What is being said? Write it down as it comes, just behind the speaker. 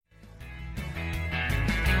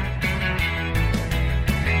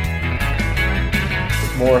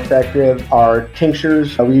more effective. Our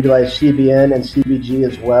tinctures, we utilize CBN and CBG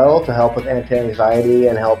as well to help with anti-anxiety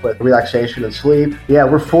and help with relaxation and sleep. Yeah,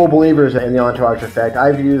 we're full believers in the entourage effect.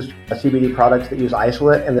 I've used CBD products that use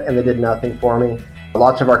isolate and they did nothing for me.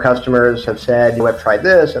 Lots of our customers have said, I've tried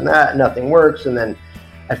this and that, nothing works. And then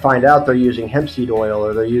I find out they're using hemp seed oil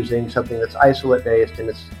or they're using something that's isolate based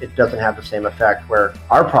and it doesn't have the same effect, where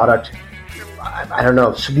our product, I don't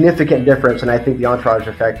know, significant difference. And I think the entourage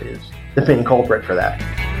effect is the main culprit for that.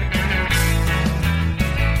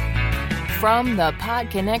 From the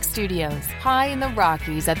PodConnect Studios, high in the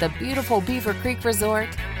Rockies at the beautiful Beaver Creek Resort,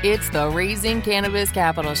 it's the Raising Cannabis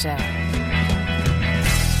Capital Show.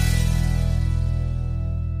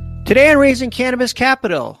 Today on Raising Cannabis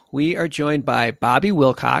Capital, we are joined by Bobby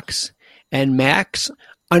Wilcox and Max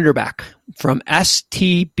Underbeck from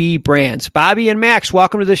STB Brands. Bobby and Max,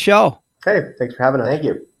 welcome to the show. Hey, thanks for having us. Thank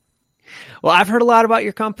you. Well, I've heard a lot about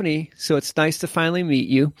your company, so it's nice to finally meet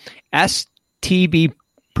you. STB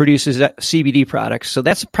produces CBD products, so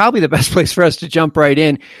that's probably the best place for us to jump right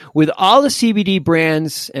in. With all the CBD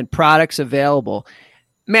brands and products available,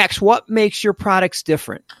 Max, what makes your products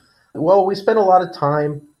different? Well, we spend a lot of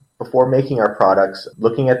time before making our products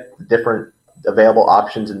looking at the different available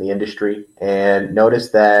options in the industry and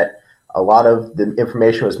noticed that a lot of the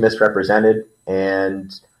information was misrepresented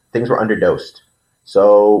and things were underdosed.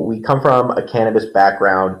 So we come from a cannabis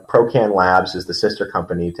background. ProCan Labs is the sister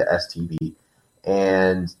company to STB,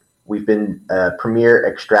 and we've been a premier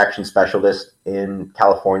extraction specialist in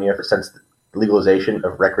California since the legalization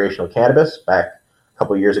of recreational cannabis back a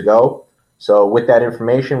couple of years ago. So with that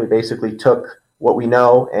information, we basically took what we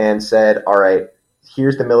know and said, all right,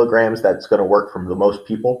 here's the milligrams that's going to work for the most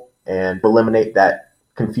people, and eliminate that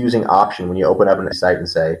confusing option when you open up a site and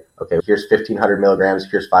say, okay, here's 1,500 milligrams,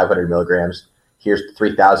 here's 500 milligrams, here's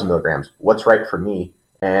 3,000 milligrams. What's right for me?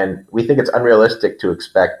 And we think it's unrealistic to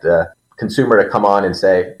expect a consumer to come on and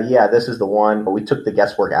say, yeah, this is the one, but we took the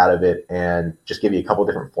guesswork out of it and just give you a couple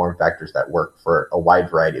different form factors that work for a wide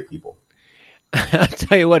variety of people. I'll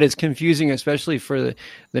tell you what, it's confusing, especially for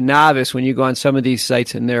the novice when you go on some of these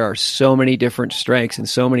sites and there are so many different strengths and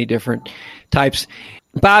so many different types.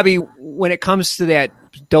 Bobby, when it comes to that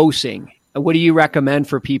dosing, what do you recommend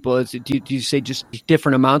for people? Do you say just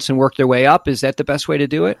different amounts and work their way up? Is that the best way to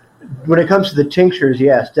do it? When it comes to the tinctures,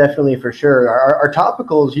 yes, definitely for sure. Our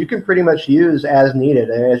topicals, you can pretty much use as needed.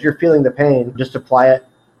 And as you're feeling the pain, just apply it,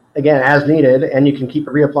 again, as needed, and you can keep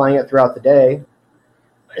reapplying it throughout the day.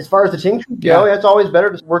 As far as the tinctures go, it's always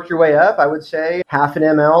better to work your way up. I would say 0.5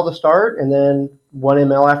 ml to start and then 1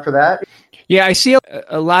 ml after that. Yeah, I see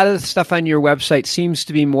a lot of the stuff on your website seems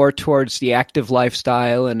to be more towards the active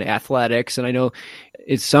lifestyle and athletics. And I know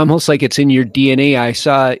it's almost like it's in your DNA. I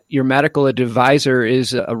saw your medical advisor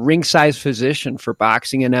is a ring-size physician for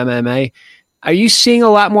boxing and MMA. Are you seeing a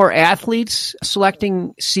lot more athletes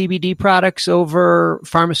selecting CBD products over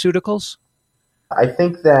pharmaceuticals? I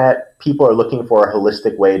think that people are looking for a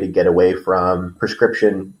holistic way to get away from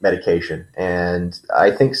prescription medication. And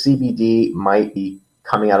I think CBD might be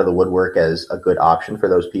coming out of the woodwork as a good option for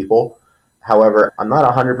those people. However, I'm not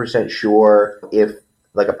 100% sure if,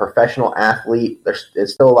 like a professional athlete,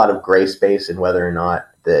 there's still a lot of gray space in whether or not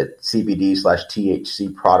the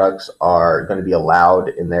CBD/THC products are going to be allowed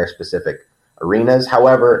in their specific arenas.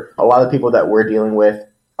 However, a lot of people that we're dealing with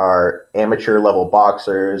are amateur level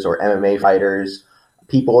boxers or MMA fighters,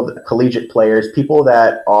 people, collegiate players, people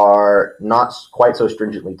that are not quite so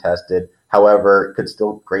stringently tested, however, could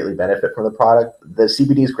still greatly benefit from the product. The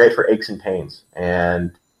CBD is great for aches and pains,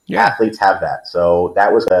 and athletes have that. So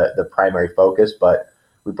that was the primary focus, but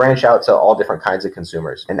we branch out to all different kinds of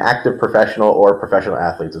consumers. An active professional or professional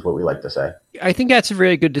athletes is what we like to say. I think that's a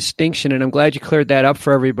very good distinction, and I'm glad you cleared that up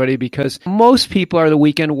for everybody, because most people are the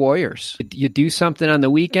weekend warriors. You do something on the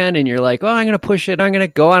weekend and you're like, oh, I'm going to push it. I'm going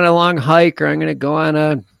to go on a long hike, or I'm going to go on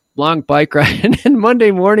a long bike ride. And then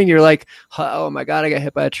Monday morning, you're like, oh my God, I got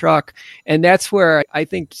hit by a truck. And that's where I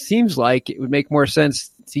think seems like it would make more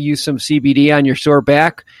sense to use some CBD on your sore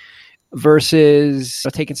back versus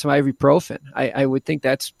taking some ibuprofen. I would think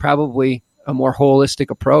that's probably a more holistic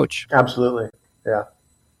approach. Absolutely. Yeah.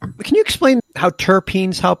 Can you explain how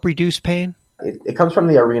terpenes help reduce pain? It comes from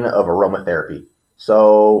the arena of aromatherapy.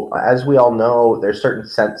 So as we all know, there's certain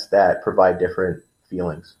scents that provide different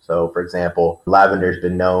feelings. So for example, lavender's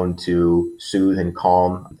been known to soothe and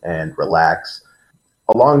calm and relax.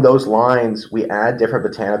 Along those lines, we add different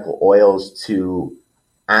botanical oils to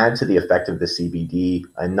add to the effect of the CBD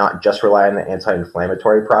and not just rely on the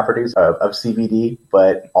anti-inflammatory properties of CBD,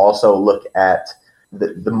 but also look at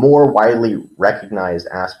the more widely recognized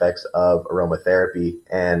aspects of aromatherapy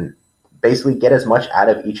and basically get as much out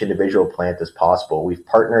of each individual plant as possible. We've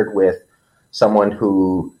partnered with someone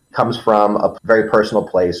who comes from a very personal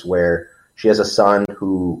place where she has a son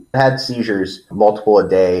who had seizures multiple a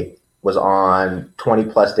day, was on 20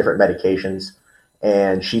 plus different medications,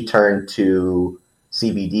 and she turned to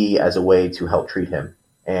CBD as a way to help treat him.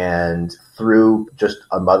 And through just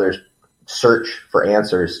a mother's search for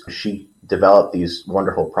answers, she developed these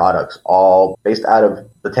wonderful products, all based out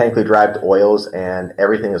of botanically derived oils, and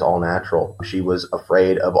everything is all natural. She was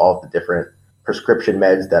afraid of all the different prescription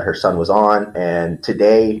meds that her son was on, and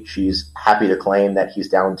today she's happy to claim that he's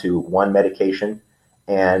down to one medication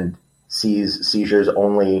and sees seizures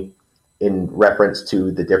only in reference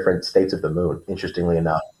to the different states of the moon, interestingly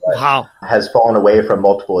enough. Wow. Has fallen away from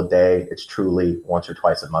multiple a day. It's truly once or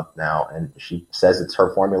twice a month now, and she says it's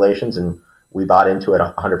her formulations, and we bought into it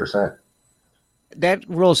 100%. That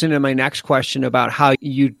rolls into my next question about how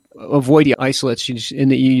you avoid the isolates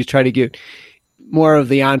and that you try to get more of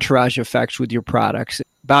the entourage effects with your products.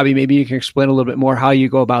 Bobby, maybe you can explain a little bit more how you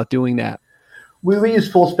go about doing that. We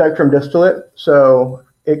use full spectrum distillate, so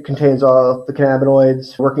it contains all the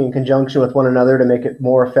cannabinoids working in conjunction with one another to make it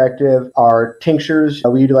more effective. Our tinctures,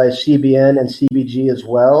 we utilize CBN and CBG as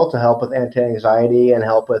well to help with anti-anxiety and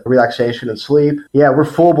help with relaxation and sleep. Yeah, we're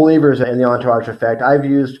full believers in the entourage effect. I've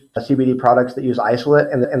used CBD products that use isolate,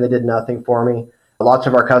 and they did nothing for me. Lots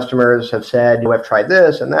of our customers have said, I've tried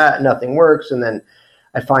this and that, nothing works. And then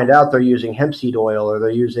I find out they're using hemp seed oil or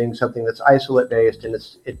they're using something that's isolate based, and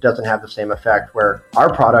it doesn't have the same effect, where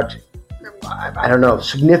our product, I don't know,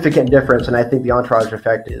 significant difference. And I think the entourage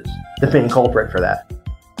effect is the main culprit for that.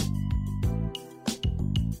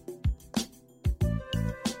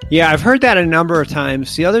 Yeah, I've heard that a number of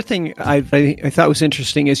times. The other thing I thought was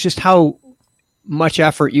interesting is just how much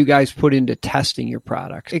effort you guys put into testing your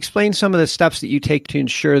products. Explain some of the steps that you take to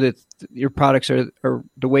ensure that your products are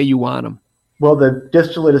the way you want them. Well, the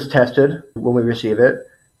distillate is tested when we receive it.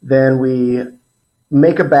 Then we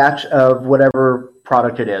make a batch of whatever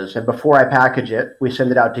product it is. And before I package it, we send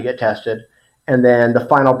it out to get tested. And then the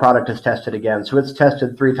final product is tested again. So it's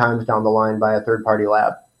tested 3 times down the line by a third-party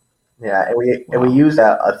lab. Yeah, and we use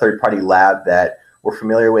a third-party lab that we're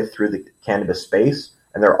familiar with through the cannabis space.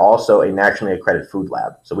 And they're also a nationally accredited food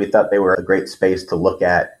lab. So we thought they were a great space to look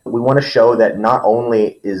at. We want to show that not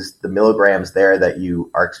only is the milligrams there that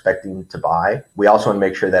you are expecting to buy, we also want to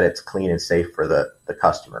make sure that it's clean and safe for the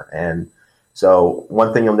customer. And so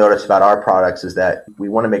one thing you'll notice about our products is that we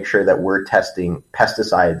want to make sure that we're testing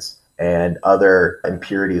pesticides and other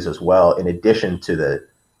impurities as well, in addition to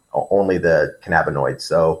only the cannabinoids.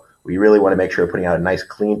 So we really want to make sure we're putting out a nice,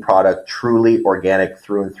 clean product, truly organic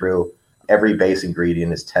through and through. Every base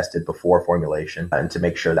ingredient is tested before formulation, and to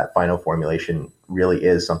make sure that final formulation really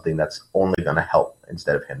is something that's only going to help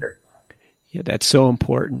instead of hinder. Yeah, that's so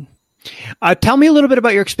important. Tell me a little bit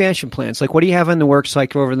about your expansion plans. Like, what do you have in the works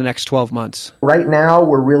like over the next 12 months? Right now,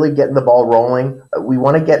 we're really getting the ball rolling. We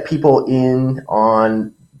want to get people in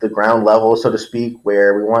on the ground level, so to speak,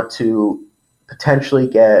 where we want to potentially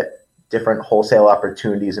get different wholesale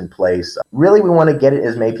opportunities in place. Really, we want to get it in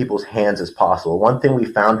as many people's hands as possible. One thing we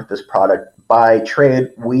found with this product, by trade,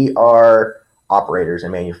 we are operators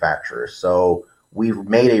and manufacturers. So we've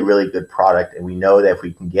made a really good product, and we know that if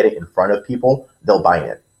we can get it in front of people, they'll buy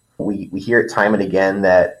it. We hear it time and again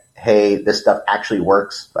that, hey, this stuff actually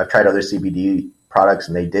works. I've tried other CBD products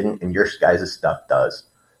and they didn't, and your guys' stuff does.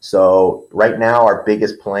 So right now, our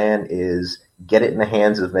biggest plan is get it in the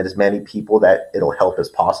hands of as many people that it'll help as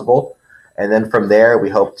possible. And then from there, we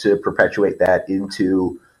hope to perpetuate that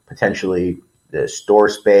into potentially the store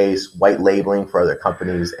space, white labeling for other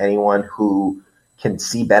companies, anyone who can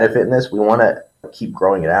see benefit in this. We want to keep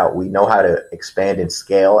growing it out. We know how to expand and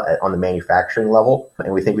scale on the manufacturing level,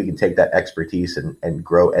 and we think we can take that expertise and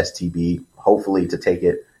grow STB, hopefully to take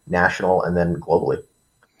it national and then globally.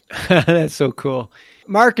 That's so cool.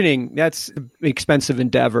 Marketing, that's an expensive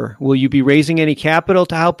endeavor. Will you be raising any capital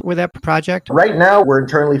to help with that project? Right now, we're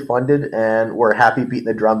internally funded and we're happy beating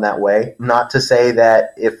the drum that way. Not to say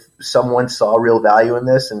that if someone saw real value in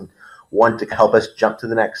this and wanted to help us jump to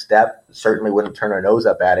the next step, certainly wouldn't turn our nose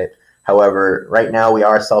up at it. However, right now we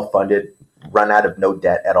are self-funded, run out of no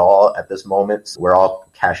debt at all at this moment. We're all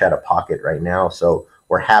cash out of pocket right now. So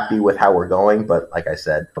we're happy with how we're going. But like I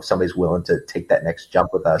said, if somebody's willing to take that next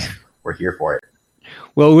jump with us, we're here for it.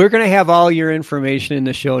 Well, we're going to have all your information in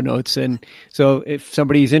the show notes. And so if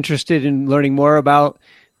somebody's interested in learning more about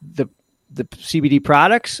the CBD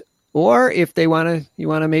products, or if you want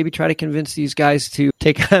to maybe try to convince these guys to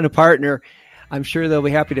take on a partner, I'm sure they'll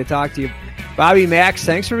be happy to talk to you. Bobby, Max,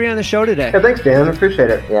 thanks for being on the show today. Yeah, thanks, Dan. I appreciate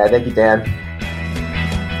it. Yeah, thank you, Dan.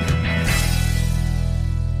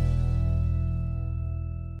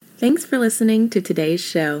 Thanks for listening to today's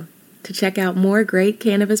show. To check out more great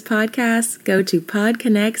cannabis podcasts, go to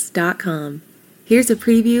podconnects.com. Here's a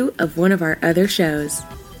preview of one of our other shows.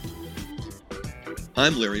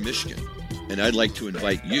 I'm Larry Mishkin, and I'd like to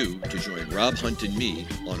invite you to join Rob Hunt and me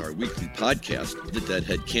on our weekly podcast, The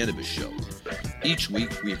Deadhead Cannabis Show. Each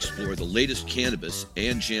week, we explore the latest cannabis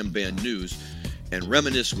and jam band news and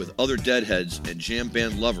reminisce with other Deadheads and jam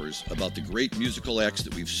band lovers about the great musical acts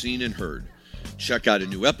that we've seen and heard. Check out a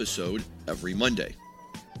new episode every Monday.